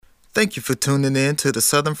Thank you for tuning in to the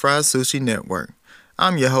Southern Fried Sushi Network.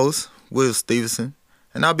 I'm your host, Will Stevenson,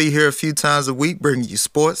 and I'll be here a few times a week bringing you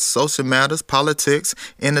sports, social matters, politics,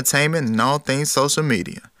 entertainment, and all things social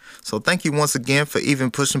media. So thank you once again for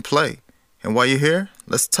even pushing play. And while you're here,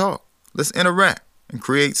 let's talk, let's interact, and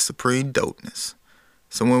create supreme dopeness.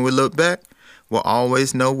 So when we look back, we'll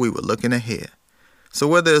always know we were looking ahead. So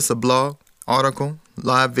whether it's a blog, article,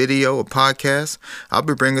 live video, or podcast, I'll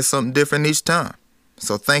be bringing something different each time.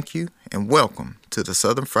 So thank you and welcome to the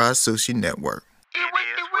Southern Fried Sushi Network. It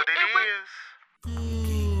is what it is.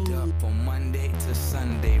 Geeked up from Monday to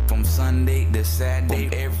Sunday, from Sunday to Saturday,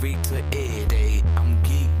 from every to every day. I'm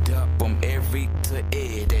geeked up from every to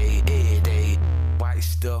every day. White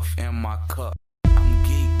stuff in my cup. I'm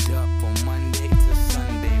geeked up from Monday to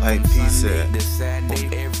Sunday, Like from P Sunday said, to Saturday,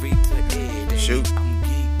 from every to every day. Shoot. I'm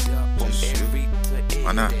geeked up from Just shoot. every to every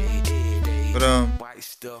Why not? day. But White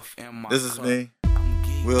stuff in my this is cup. me,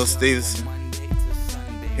 Will Stevenson,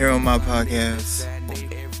 here on my podcast,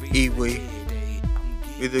 iiWii.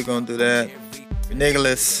 We either gonna do that,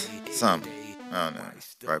 Nicholas, something. I don't know.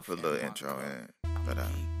 Probably put a little intro in it. But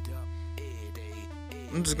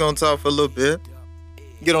I'm just gonna talk for a little bit.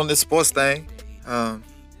 Get on this sports thing. Matter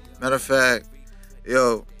of fact,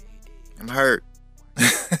 I'm hurt.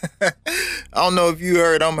 I don't know if you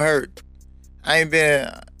heard, I'm hurt. I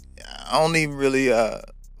don't even really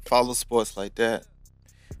follow sports like that.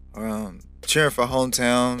 Cheering for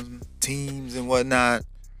hometown teams and whatnot.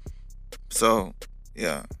 So,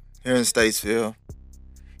 yeah, here in Statesville.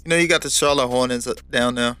 You got the Charlotte Hornets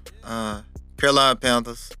down there. Carolina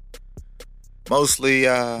Panthers. Mostly,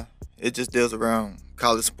 it just deals around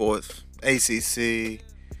college sports. ACC,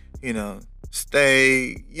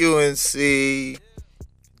 State, UNC,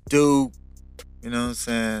 Duke, you know what I'm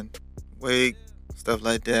saying? Wake, stuff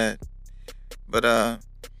like that. But,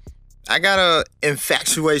 I got a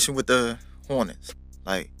infatuation with the Hornets.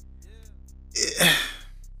 Like,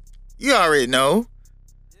 you already know.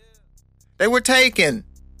 They were taken.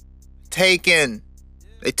 They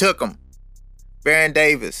took them. Baron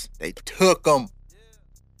Davis. They took them.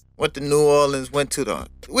 Went to New Orleans. Went to the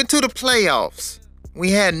playoffs.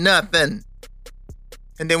 We had nothing.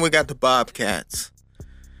 And then we got the Bobcats.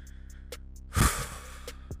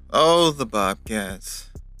 Oh, the Bobcats.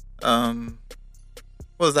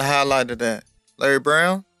 What was the highlight of that? Larry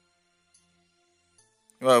Brown?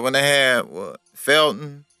 Well, when they had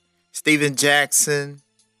Felton, Steven Jackson.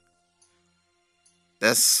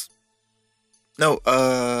 Tyson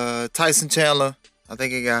Chandler. I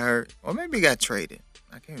think he got hurt. Or maybe he got traded.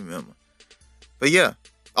 I can't remember. But yeah.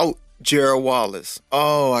 Oh, Gerald Wallace.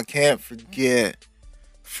 Oh, I can't forget.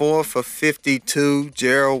 4 for 52,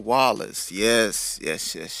 Gerald Wallace. Yes.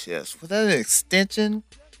 Was that an extension?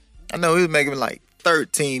 I know he was making like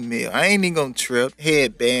 13 mil. I ain't even gonna trip.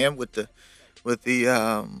 Headband with the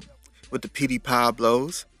PD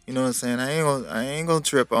Pablos. You know what I'm saying? I ain't gonna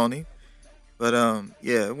trip on him. But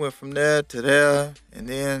yeah, it went from there to there, and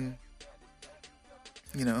then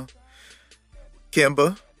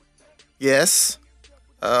Kimba. Yes.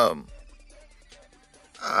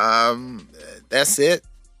 That's it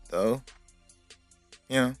though.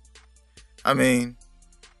 I mean,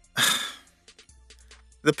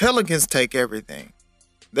 the Pelicans take everything.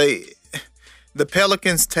 The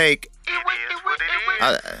Pelicans take.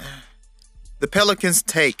 The Pelicans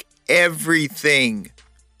take everything.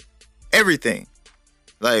 Everything.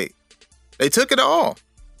 Like, they took it all.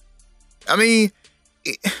 I mean,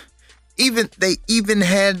 they even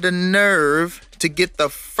had the nerve to get the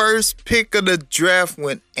first pick of the draft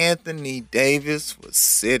when Anthony Davis was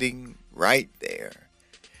sitting right there.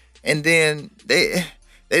 And then they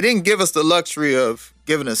didn't give us the luxury of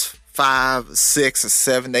giving us 5, 6, or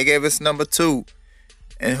 7. They gave us number 2.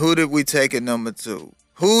 And who did we take at number 2?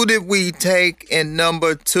 Who did we take in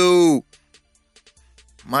number 2?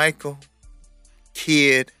 Michael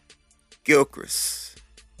Kidd Gilchrist.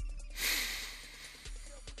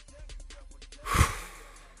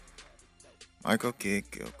 Michael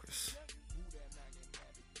Kidd Gilchrist.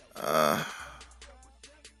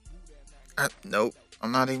 Nope.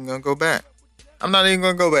 I'm not even going to go back. I'm not going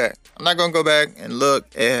to go back and look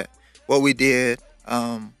at what we did.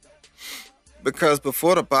 Because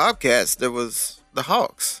before the Bobcats, there was the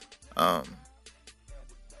Hawks.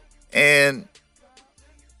 And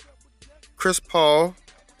Chris Paul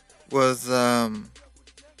was,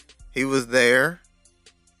 he was there.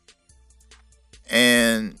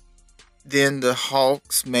 And then the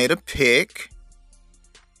Hawks made a pick.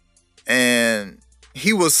 And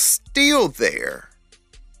he was still there.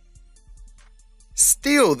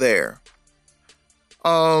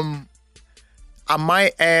 I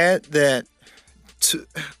might add that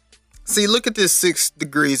See, look at this 6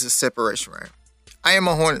 degrees of separation, right? I am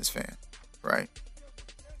a Hornets fan, right?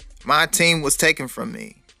 My team was taken from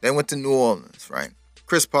me. They went to New Orleans, right?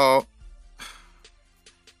 Chris Paul,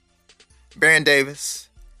 Baron Davis,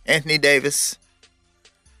 Anthony Davis.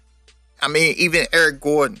 I mean, even Eric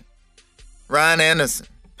Gordon, Ryan Anderson,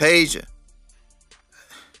 Peja,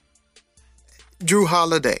 Drew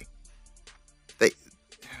Holiday. They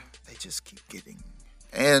just keep getting.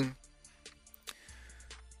 And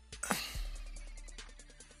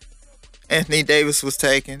Anthony Davis was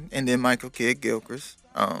taken, and then Michael Kidd-Gilchrist.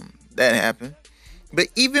 That happened. But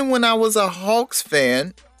even when I was a Hawks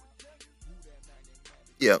fan,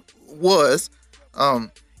 even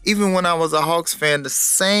when I was a Hawks fan, the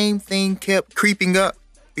same thing kept creeping up.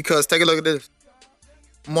 Because take a look at this.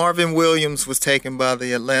 Marvin Williams was taken by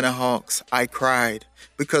the Atlanta Hawks. I cried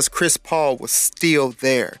because Chris Paul was still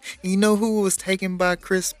there. You know who was taken by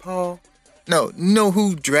Chris Paul? No, you know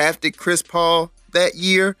who drafted Chris Paul that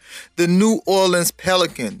year? The New Orleans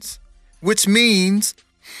Pelicans. Which means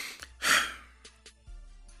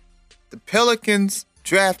the Pelicans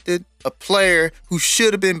drafted a player who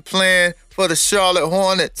should have been playing for the Charlotte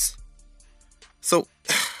Hornets. So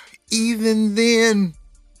even then,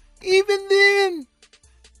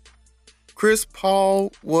 Chris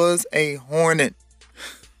Paul was a Hornet.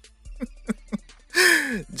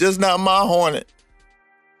 Just not my Hornet.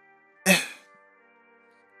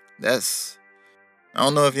 I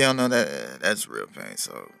don't know if y'all know that's real pain.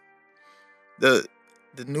 So the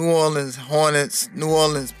New Orleans Hornets, New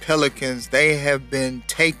Orleans Pelicans, they have been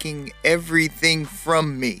taking everything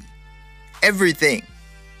from me. Everything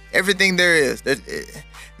there is.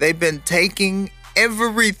 They've been taking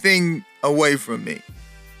everything away from me.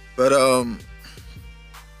 But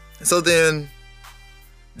so then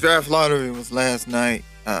draft lottery was last night,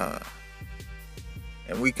 and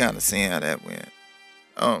we kind of seen how that went.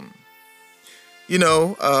 I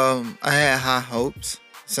had high hopes,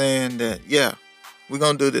 saying that we're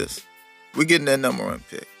gonna do this. We're getting that number 1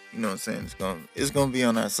 pick. You know what I'm saying? It's gonna be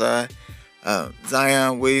on our side.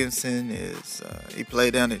 Zion Williamson he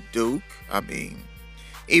played down at Duke. I mean,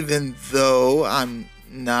 even though I'm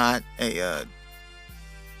not a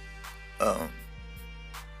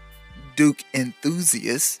Duke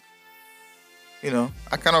enthusiast,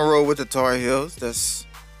 I kind of roll with the Tar Heels. That's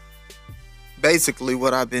basically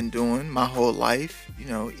what I've been doing my whole life.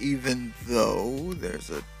 Even though there's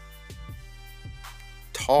a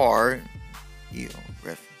Tar Heel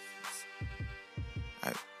reference.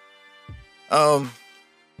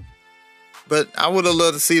 But I would have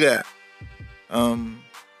loved to see that.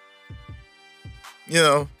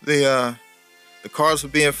 The cards were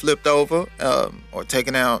being flipped over, or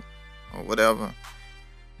taken out, or whatever.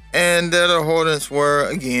 And there the Hornets were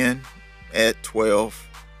again at 12,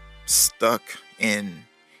 stuck in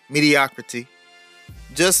mediocrity.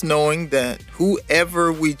 Just knowing that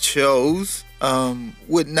whoever we chose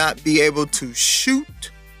would not be able to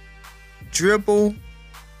shoot, dribble,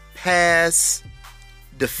 pass,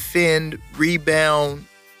 defend, rebound,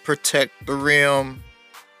 protect the rim,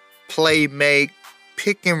 play make,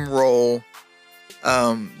 pick and roll.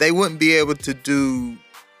 They wouldn't be able to do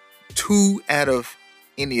 2 out of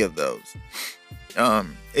any of those.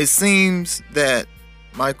 It seems that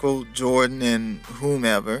Michael Jordan and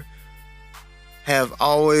whomever have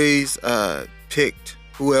always picked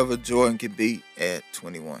whoever Jordan could beat at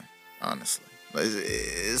 21, honestly.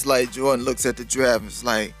 It's like Jordan looks at the draft and it's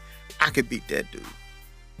like, I could beat that dude.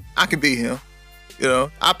 I can beat him.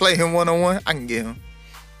 I play him one-on-one, I can get him.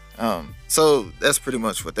 So that's pretty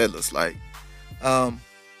much what that looks like. But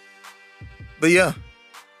yeah,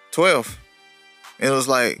 12. And it was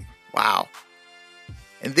like, wow.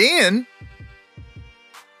 And then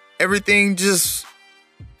everything just,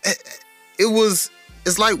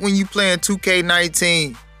 it's like when you playing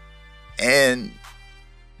 2K19 and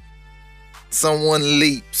someone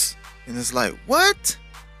leaps and it's like, what?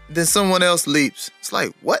 Then someone else leaps. It's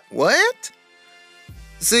like, what?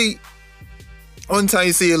 See, one time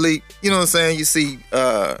you see a leap, you know what I'm saying? You see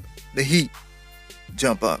the Heat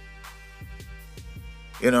jump up.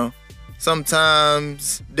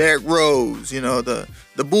 Sometimes Derrick Rose, the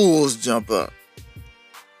Bulls jump up.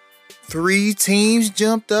 3 teams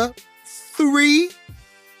jumped up. 3?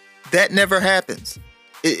 That never happens.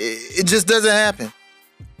 It just doesn't happen.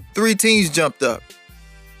 3 teams jumped up.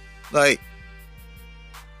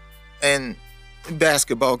 And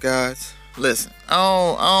basketball guys, listen, I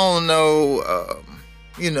don't know,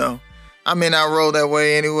 I may not roll that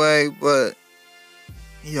way anyway, but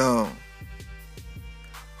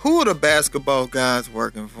who are the basketball guys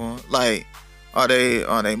working for? Are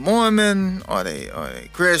they Mormon? Are they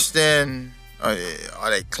Christian? Are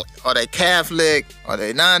they Catholic? Are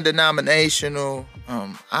they non-denominational?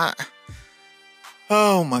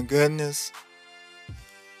 Oh my goodness.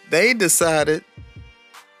 They decided,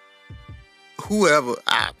 whoever,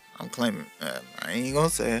 I'm claiming, I ain't gonna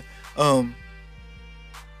say it.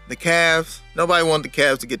 The Cavs, nobody wanted the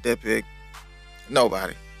Cavs to get that pick.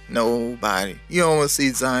 Nobody. You don't want to see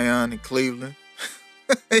Zion in Cleveland.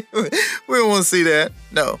 We don't want to see that.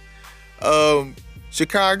 No.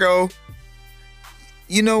 Chicago,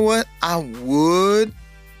 you know what? I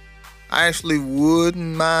actually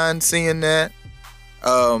wouldn't mind seeing that.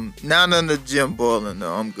 Not under Jim Boylen,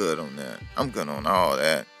 though. I'm good on that. I'm good on all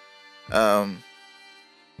that. And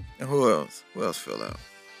who else? Who else fell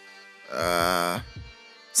out?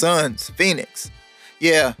 Suns, Phoenix.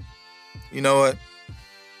 Yeah. You know what?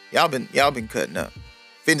 Y'all been cutting up.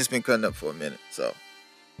 Phoenix been cutting up for a minute, so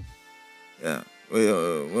yeah, we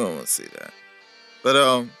don't want to see that. But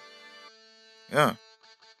yeah,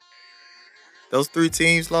 those three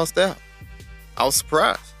teams lost out. I was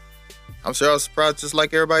surprised. I'm sure I was surprised just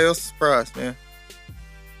like everybody else was surprised, man.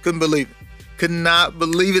 Couldn't believe it. Could not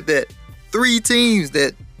believe it that three teams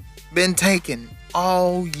that been taken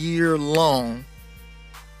all year long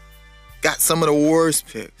got some of the worst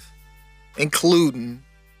picks, including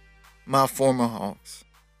my former Hawks.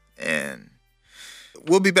 And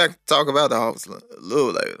we'll be back to talk about the Hawks a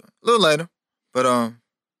little later. But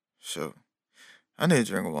sure. I need a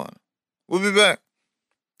drink of water. We'll be back.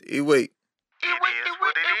 iiWii. It is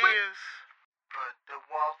what it is. Put the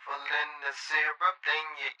waffle in the syrup, then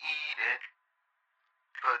you eat it.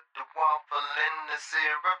 Put the waffle in the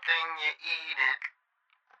syrup, then you eat it.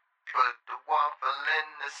 Put the waffle in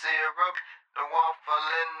the syrup, the waffle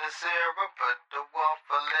in the syrup. Put the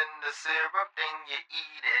waffle in the syrup, then you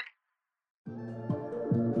eat it.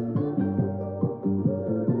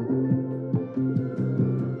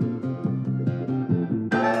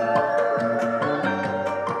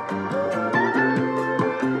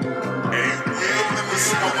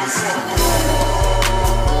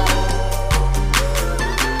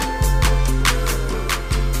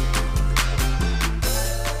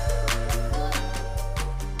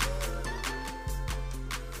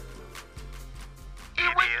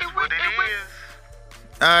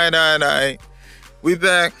 All right. We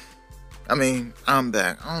back. I mean, I'm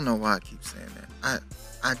back. I don't know why I keep saying that.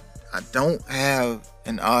 I don't have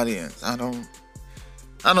an audience. I don't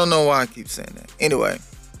know why I keep saying that. Anyway,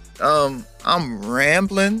 I'm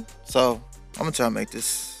rambling, so I'm gonna try to make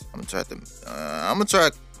this. I'm gonna try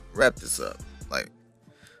to wrap this up like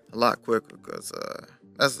a lot quicker because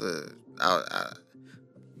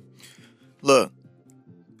look.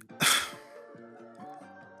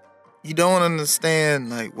 You don't understand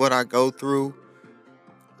like what I go through.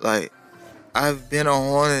 Like, I've been a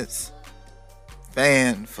Hornets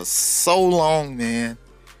fan for so long, man.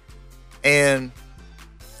 And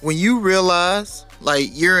when you realize like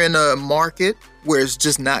you're in a market where it's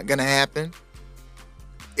just not gonna happen,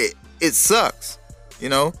 it sucks, you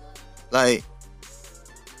know? Like,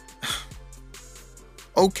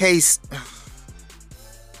 okay.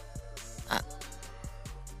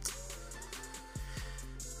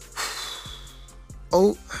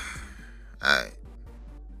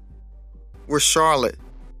 We're Charlotte,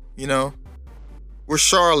 you know? We're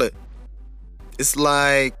Charlotte. It's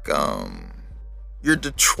like, you're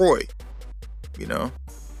Detroit, you know?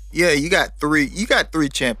 Yeah, you got three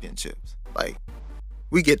championships. Like,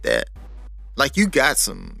 we get that. Like, you got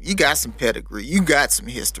some pedigree. You got some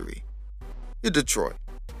history. You're Detroit.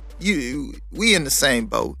 We in the same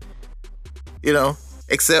boat, you know?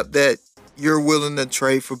 Except that you're willing to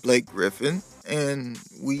trade for Blake Griffin, and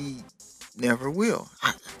we never will.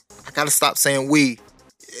 I gotta stop saying we.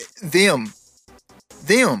 Them.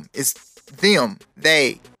 It's them.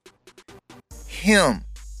 They. Him.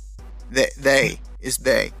 They. It's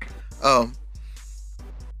they.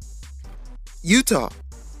 Utah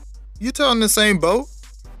in the same boat,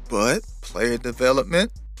 but player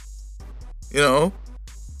development, you know,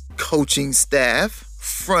 coaching staff,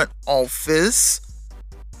 front office,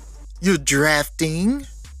 you're drafting,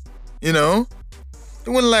 you know.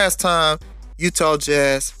 When the last time Utah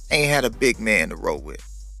Jazz ain't had a big man to roll with?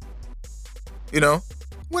 You know?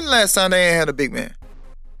 When the last time they ain't had a big man?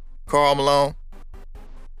 Karl Malone?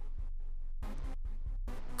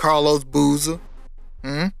 Carlos Boozer?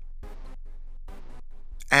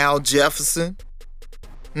 Al Jefferson?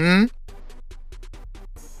 You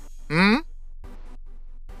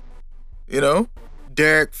know?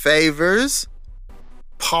 Derek Favors?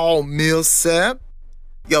 Paul Millsap?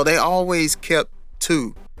 Yo, they always kept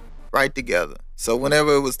two right together. So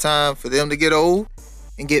whenever it was time for them to get old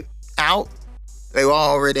and get out, They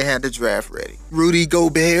already had the draft ready. Rudy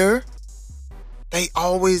Gobert. They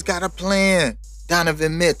always got a plan.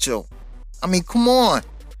 Donovan Mitchell. I mean, come on.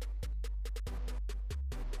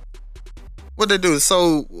 What they do?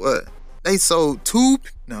 So what? They sold two.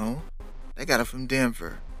 No, they got it from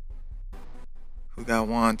Denver. Who got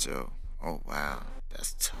Wancho? Oh wow,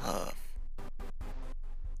 that's tough.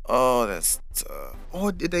 Oh, that's tough.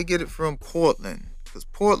 Or did they get it from Portland? Because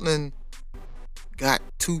Portland got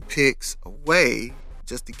 2 picks away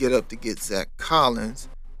just to get up to get Zach Collins.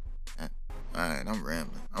 Alright, I'm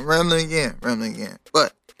rambling. I'm rambling again.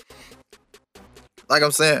 But, like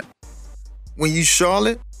I'm saying, when you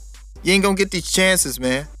Charlotte, you ain't gonna get these chances,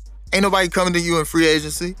 man. Ain't nobody coming to you in free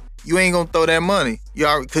agency. You ain't gonna throw that money. You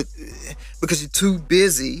already could, because you're too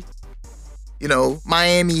busy,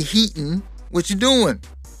 Miami Heating. What you doing?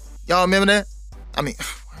 Y'all remember that? I mean,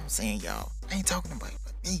 what I'm saying, y'all. I ain't talking about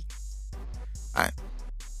me. Alright.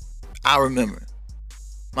 I remember.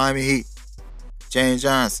 Miami Heat. James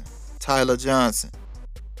Johnson. Tyler Johnson.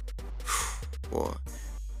 Boy.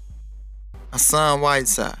 Hassan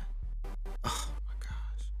Whiteside. Oh my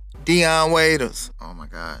gosh. Deion Waiters. Oh my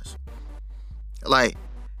gosh. Like,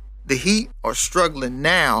 the Heat are struggling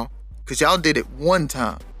now because y'all did it one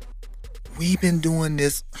time. We've been doing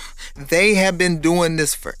this. They have been doing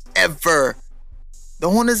this forever. The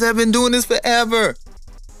Hornets have been doing this forever.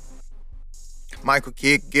 Michael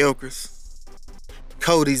Kidd-Gilchrist.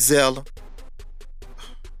 Cody Zeller.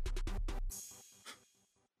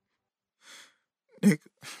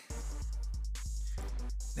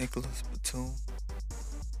 Nicholas Batum.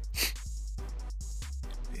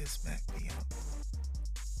 Bismack Diop.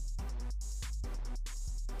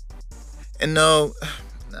 And no,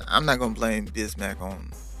 I'm not going to blame Bismack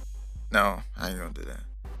on... No, I ain't going to do that.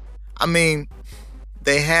 I mean,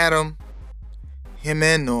 they had him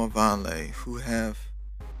and Noah Vonleh, who have...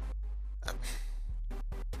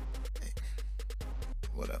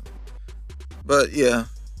 Whatever. But yeah,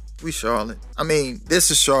 we Charlotte. I mean, this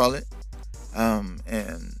is Charlotte.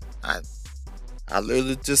 And I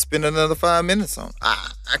literally just spent another 5 minutes on it.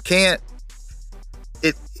 I can't.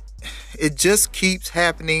 It just keeps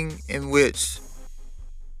happening in which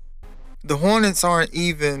the Hornets aren't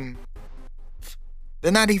even...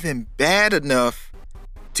 They're not even bad enough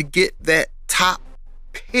to get that top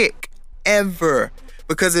pick ever.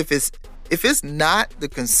 Because if it's not the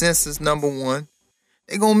consensus number 1,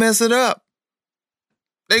 they're gonna mess it up.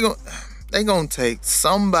 They're gonna take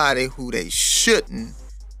somebody who they shouldn't.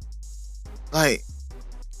 Like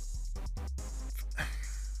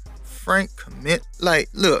Frank Commit. Like,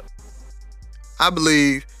 look, I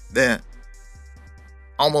believe that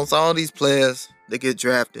almost all these players that get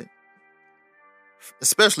drafted,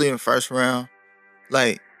 especially in the first round,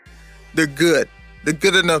 like, they're good. They're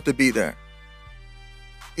good enough to be there.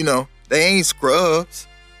 They ain't scrubs.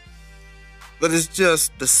 But it's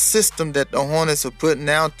just the system that the Hornets are putting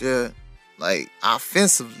out there, like,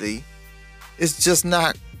 offensively, it's just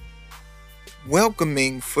not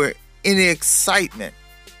welcoming for any excitement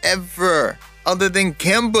ever, other than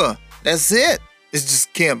Kemba. That's it. It's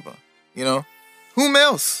just Kemba, Whom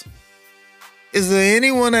else? Is there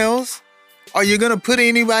anyone else? Are you going to put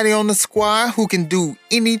anybody on the squad who can do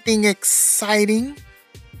anything exciting?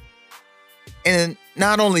 And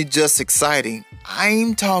not only just exciting,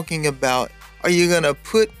 I'm talking about, are you going to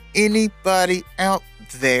put anybody out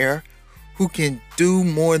there who can do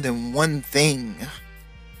more than one thing?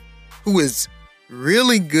 Who is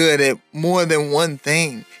really good at more than one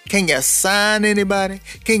thing? Can you sign anybody?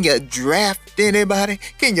 Can you draft anybody?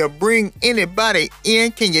 Can you bring anybody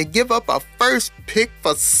in? Can you give up a first pick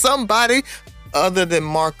for somebody other than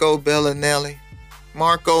Marco Bellinelli?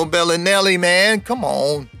 Marco Bellinelli, man, come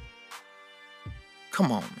on.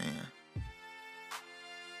 Come on, man.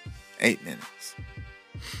 8 minutes.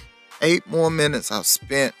 8 more minutes I've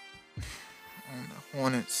spent on the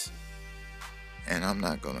Hornets. And I'm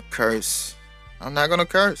not going to curse. I'm not going to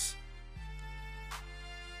curse.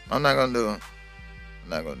 I'm not going to do it. I'm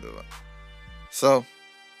not going to do it. So,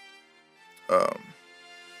 I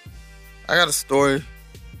got a story.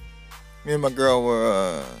 Me and my girl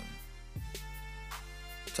were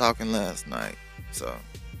talking last night. So,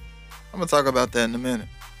 I'm going to talk about that in a minute.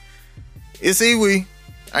 It's iiWii.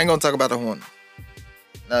 I ain't going to talk about the Hornets.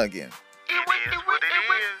 Not again. It is what it is.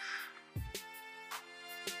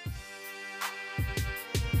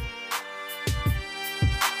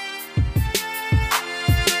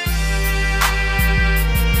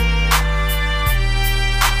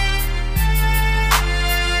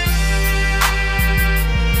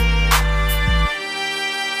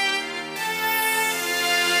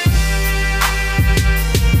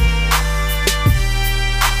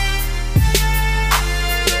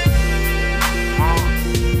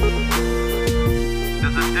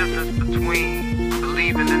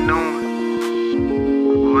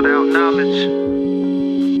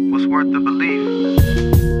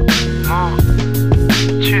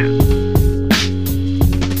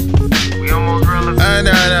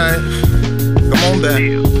 I'm back.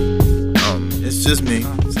 It's just me.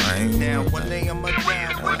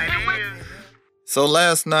 So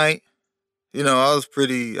last night, I was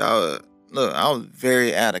I was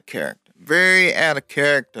very out of character. Very out of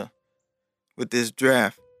character with this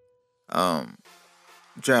draft lottery.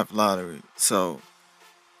 So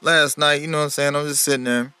last night, you know what I'm saying? I'm just sitting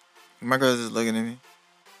there. My girl's just looking at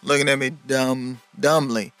me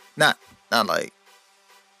dumbly. Not like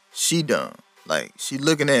she dumb. Like she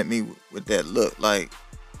looking at me with that look. Like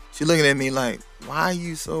she looking at me like, why are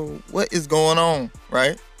you so? What is going on,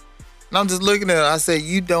 right? And I'm just looking at her. I said,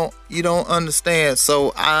 you don't understand.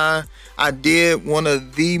 So I did one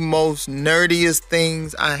of the most nerdiest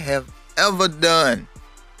things I have ever done.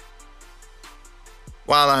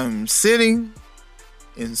 While I'm sitting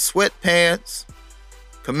in sweatpants,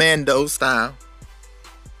 commando style,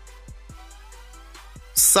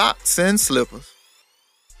 socks and slippers,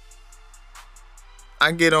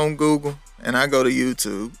 I get on Google and I go to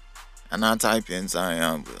YouTube and I type in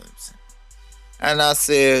Zion Williamson. And I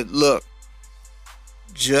said, look,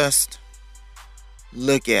 just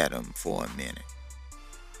look at him for a minute.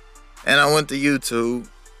 And I went to YouTube,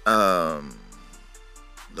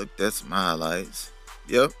 looked at some highlights.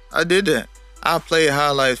 Yep, I did that. I played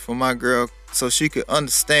highlights for my girl so she could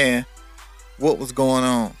understand what was going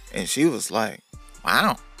on. And she was like,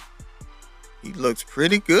 wow, he looks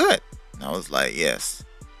pretty good. And I was like, yes,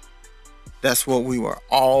 that's what we were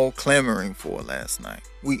all clamoring for last night.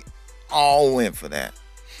 We all went for that.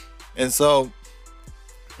 And so,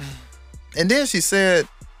 and then she said,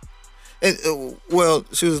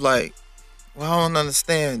 she was like, well, I don't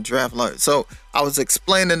understand draft lottery. So I was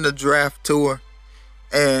explaining the draft to her.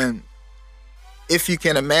 And if you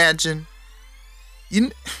can imagine,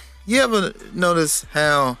 you ever notice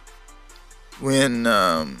how when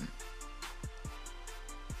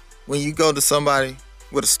you go to somebody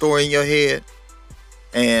with a story in your head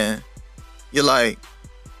and you're like,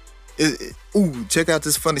 ooh, check out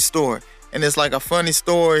this funny story. And it's like a funny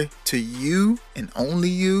story to you and only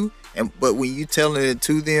you. But when you telling it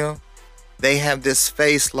to them, they have this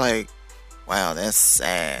face like, wow, that's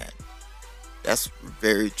sad. That's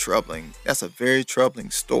very troubling. That's a very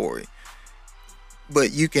troubling story.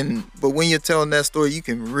 But when you're telling that story, you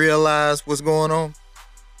can realize what's going on.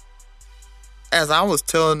 As I was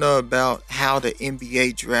telling her about how the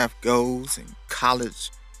NBA draft goes and college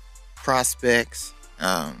prospects,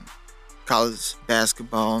 college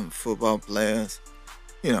basketball and football players,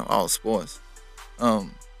 all sports. I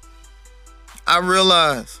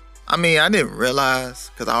realized, I didn't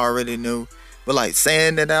realize because I already knew, but like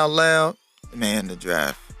saying it out loud, man, the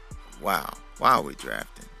draft, wow, why are we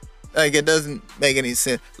drafting? Like, it doesn't make any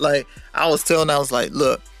sense. Like, I was like,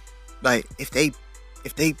 look, like, if they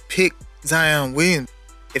pick Zion Williamson,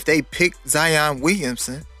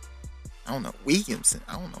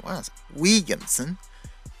 Williamson,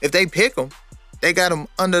 if they pick him, they got him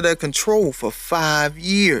under their control for 5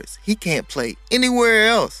 years. He can't play anywhere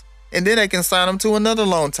else. And then they can sign him to another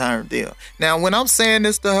long-term deal. Now, when I'm saying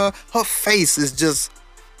this to her, her face is just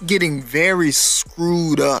getting very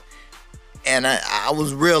screwed up. And I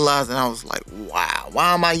was realizing, I was like, wow,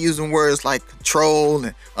 why am I using words like control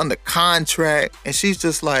and under contract? And she's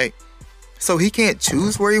just like, so he can't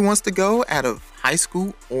choose where he wants to go out of high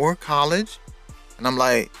school or college? And I'm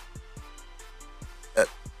like,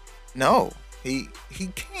 no, he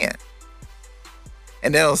can't.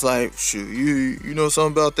 And then I was like, shoot, you know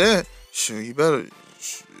something about that? Shoot, you better.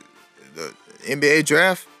 The NBA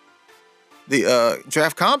draft, the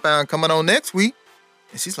draft combine coming on next week.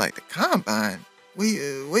 And she's like, the combine? What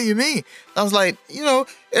do you mean? I was like,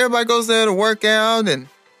 everybody goes there to work out and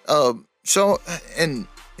show and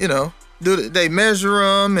they measure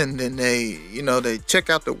them and then they check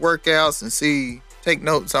out the workouts and take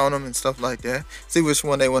notes on them and stuff like that. See which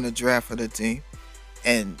one they want to draft for the team.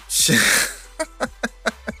 And she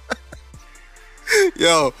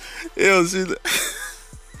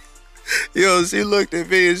she looked at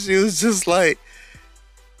me and she was just like,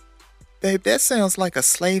 babe, that sounds like a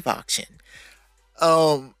slave auction.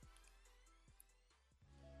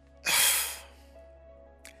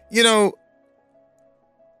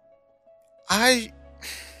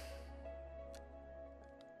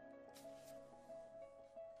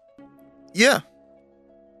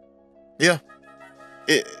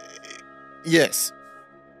 Yes.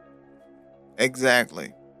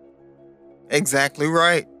 Exactly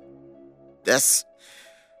right. That's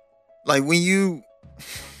like when you.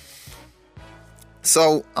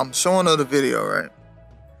 So I'm showing her the video, right?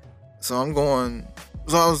 So I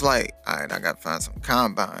was like, all right, I gotta find some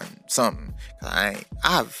combine, something.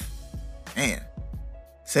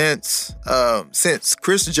 since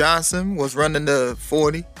Chris Johnson was running the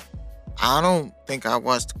 40. I don't think I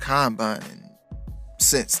watched the combine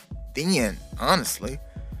since then, honestly.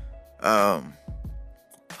 Wow.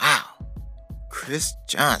 Chris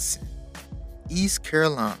Johnson, East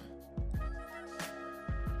Carolina,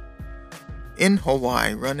 in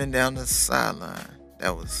Hawaii, running down the sideline.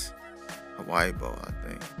 That was Hawaii Bowl, I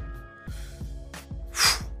think.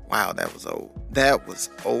 Wow, that was old. That was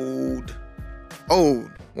old.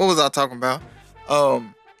 What was I talking about?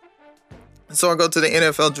 So I go to the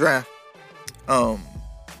NFL draft.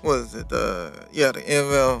 What is it? The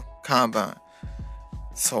NFL Combine.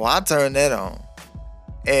 So I turn that on,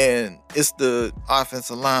 and it's the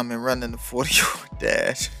offensive lineman running the 40-yard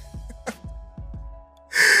dash.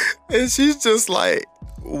 And she's just like,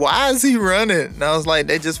 why is he running? And I was like,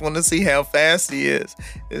 they just want to see how fast he is.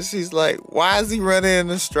 And she's like, why is he running in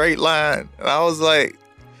a straight line? And I was like,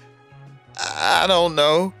 I don't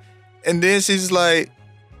know. And then she's like,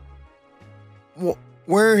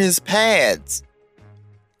 where are his pads?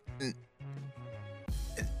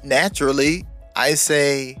 Naturally, I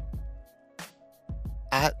say,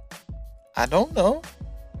 I don't know.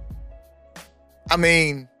 I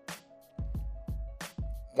mean,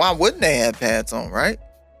 why wouldn't they have pads on, right?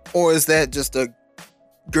 Or is that just a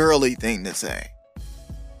girly thing to say?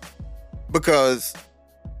 Because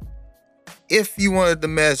if you wanted to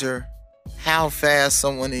measure how fast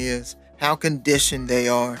someone is, how conditioned they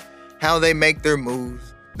are, how they make their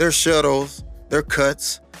moves, their shuttles, their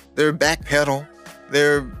cuts, their back pedal,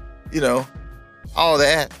 their, all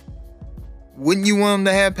that, wouldn't you want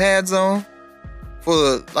them to have pads on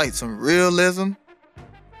for like some realism?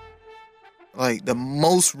 Like the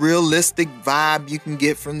most realistic vibe you can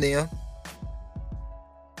get from them?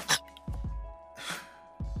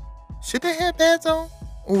 Should they have pads on?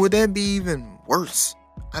 Or would that be even worse?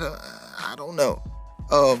 I don't know.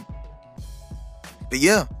 But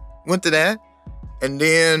yeah, went to that. And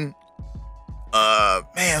then,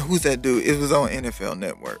 man, who's that dude? It was on NFL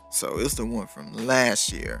Network. So it's the one from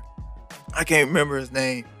last year. I can't remember his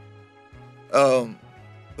name. But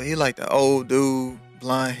he like the old dude,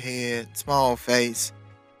 blonde head, small face.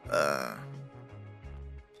 But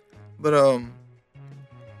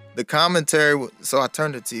the commentary, so I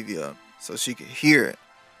turned the TV up so she could hear it.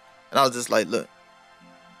 And I was just like, look.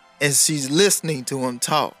 And she's listening to him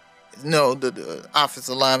talk. The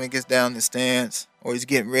offensive lineman gets down in the stands, or he's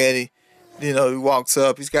getting ready. He walks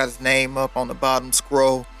up. He's got his name up on the bottom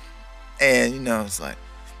scroll. And, it's like,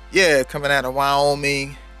 yeah, coming out of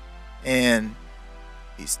Wyoming. And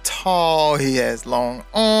he's tall. He has long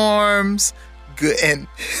arms. Good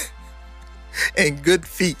and good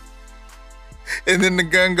feet. And then the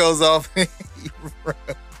gun goes off and he runs.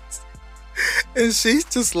 And she's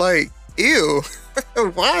just like, ew.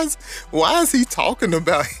 Why is he talking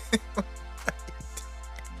about him?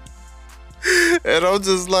 And I'm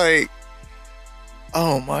just like,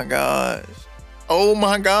 oh my gosh.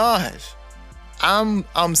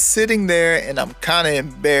 I'm sitting there and I'm kind of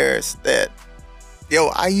embarrassed that,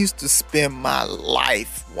 I used to spend my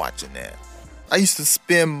life watching that. I used to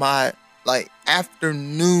spend my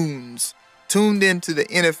afternoons tuned into the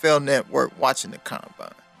NFL Network watching the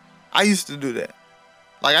combine. I used to do that.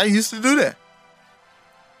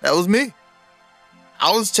 That was me.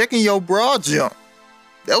 I was checking your broad jump.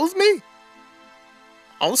 That was me.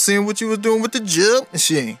 I was seeing what you was doing with the jump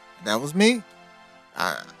machine. That was me.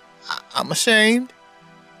 I'm ashamed.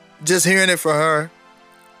 Just hearing it from her.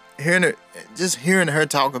 Hearing her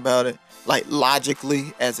talk about it,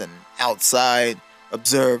 logically as an outside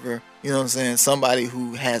observer. You know what I'm saying? Somebody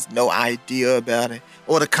who has no idea about it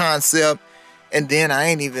or the concept. And then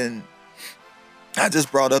I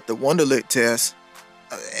just brought up the Wonderlic test.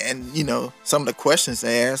 And, some of the questions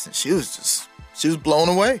they asked, and she was blown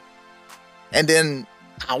away. And then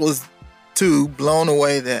I was, too, blown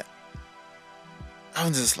away that I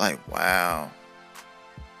was just like, wow.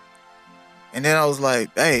 And then I was like,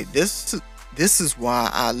 hey, this is why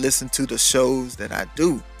I listen to the shows that I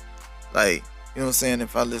do. You know what I'm saying?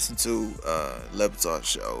 If I listen to Levitar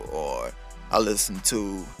show, or I listen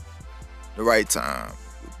to The Right Time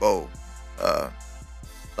with Bo,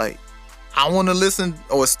 I want to listen,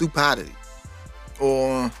 or Stupidity,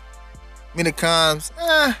 or Many Times,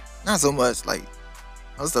 not so much.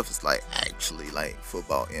 Other stuff is actually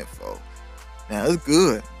football info. Now it's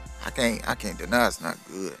good. I can't deny it's not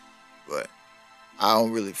good, but I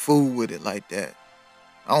don't really fool with it like that.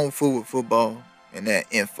 I don't fool with football and that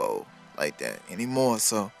info like that anymore.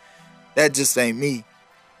 So that just ain't me.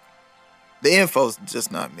 The info's just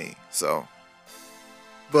not me. So,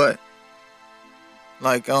 but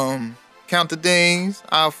Count the Dings,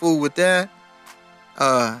 I'll fool with that.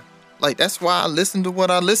 Like, that's why I listen to what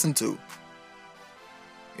I listen to.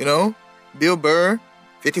 You know, Bill Burr,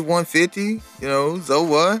 5150, you know,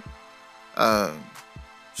 Zoa,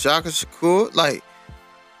 Shaka Shakur. Like,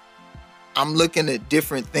 I'm looking at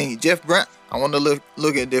different things. Jeff Brown, I want to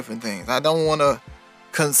look at different things. I don't want to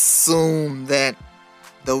consume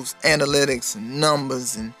those analytics and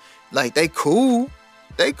numbers, and like, they cool,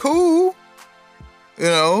 you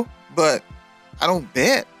know, but I don't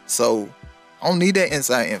bet, so I don't need that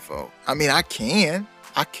inside info. I mean, I can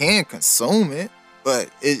consume it, but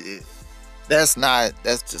that's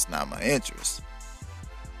just not my interest.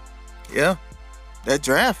 Yeah, that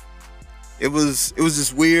draft, it was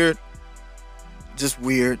just weird,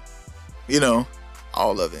 you know,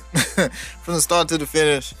 all of it from the start to the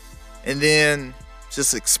finish, and then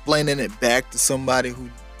just explaining it back to somebody who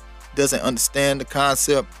doesn't understand the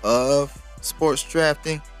concept of sports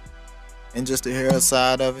drafting, and just to hear a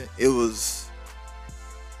side of it, it was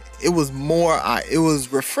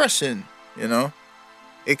refreshing, you know.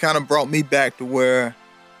 It kind of brought me back to where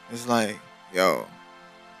it's like, yo,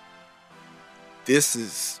 this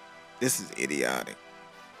is idiotic.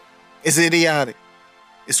 It's idiotic.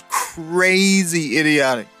 It's crazy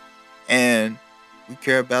idiotic. And we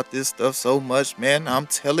care about this stuff so much, man. I'm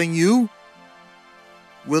telling you,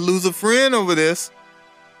 we'll lose a friend over this.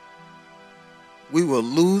 We will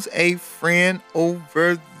lose a friend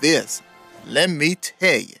over this. Let me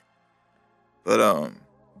tell you. But,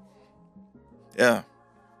 yeah.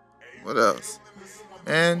 What else?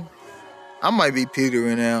 Man, I might be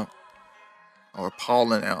petering out. Or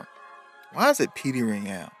palling out. Why is it petering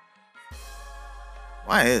out?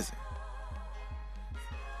 Why is it?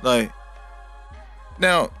 Like,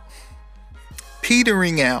 now,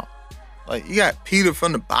 petering out. Like, you got Peter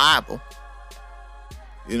from the Bible.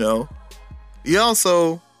 You know. You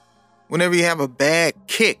also, whenever you have a bad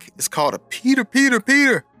kick, it's called a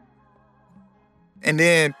Peter. And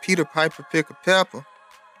then Peter Piper pick a pepper.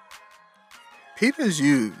 Peter's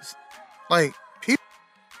used. Like,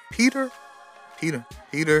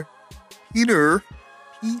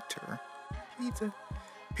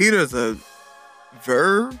 Peter's a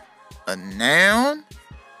verb, a noun,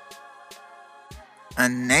 a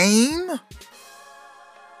name, an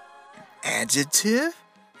adjective,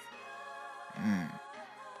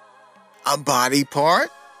 a body part.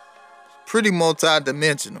 Pretty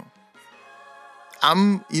multi-dimensional.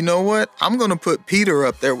 You know what? I'm going to put Peter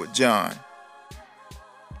up there with John.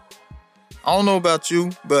 I don't know about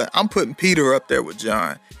you, but I'm putting Peter up there with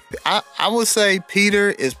John. I would say Peter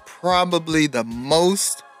is probably the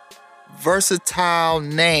most versatile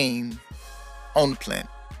name on the planet.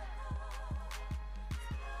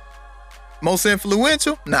 Most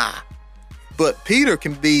influential? Nah. But Peter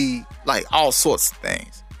can be like all sorts of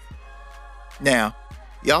things. Now,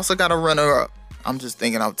 you also got a runner up. I'm just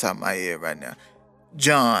thinking off the top of my head right now.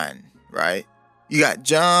 John, right? You got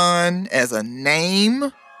John as a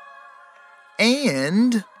name.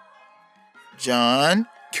 And John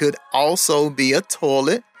could also be a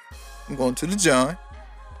toilet. I'm going to the John.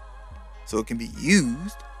 So it can be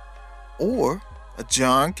used. Or a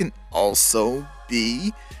John can also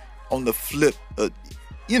be on the flip,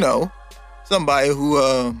 you know, somebody who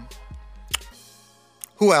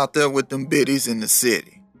out there with them biddies in the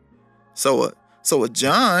city. So a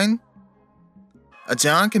John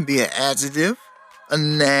can be an adjective, a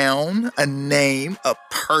noun, a name, a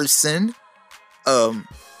person, a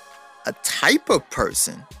type of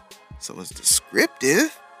person. So it's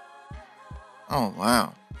descriptive. Oh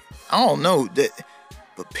wow. I don't know that,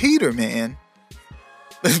 but Peter, man.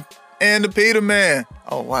 And the Peter man.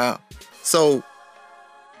 Oh wow. So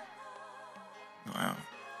wow.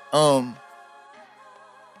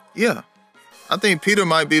 Yeah. I think Peter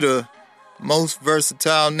might be the most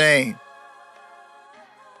versatile name.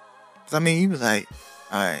 I mean, he was like,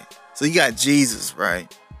 alright. So you got Jesus,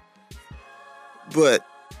 right? But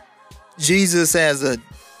Jesus as a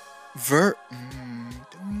verb. I'm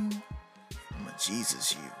a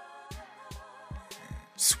Jesus you.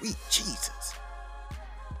 Sweet Jesus.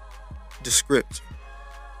 Description.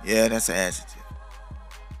 Yeah, that's an adjective.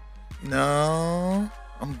 No,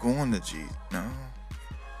 I'm going to Jesus. No.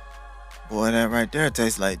 Boy, that right there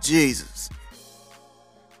tastes like Jesus.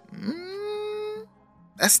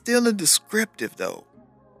 That's still a descriptive, though.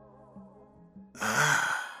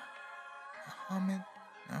 Muhammad?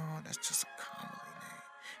 No, that's just a comedy name.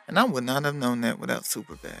 And I would not have known that without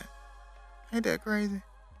Superbad. Ain't that crazy?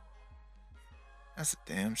 That's a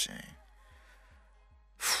damn shame.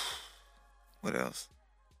 What else?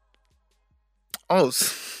 I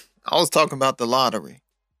was talking about the lottery.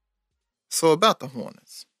 So about the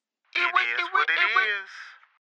Hornets.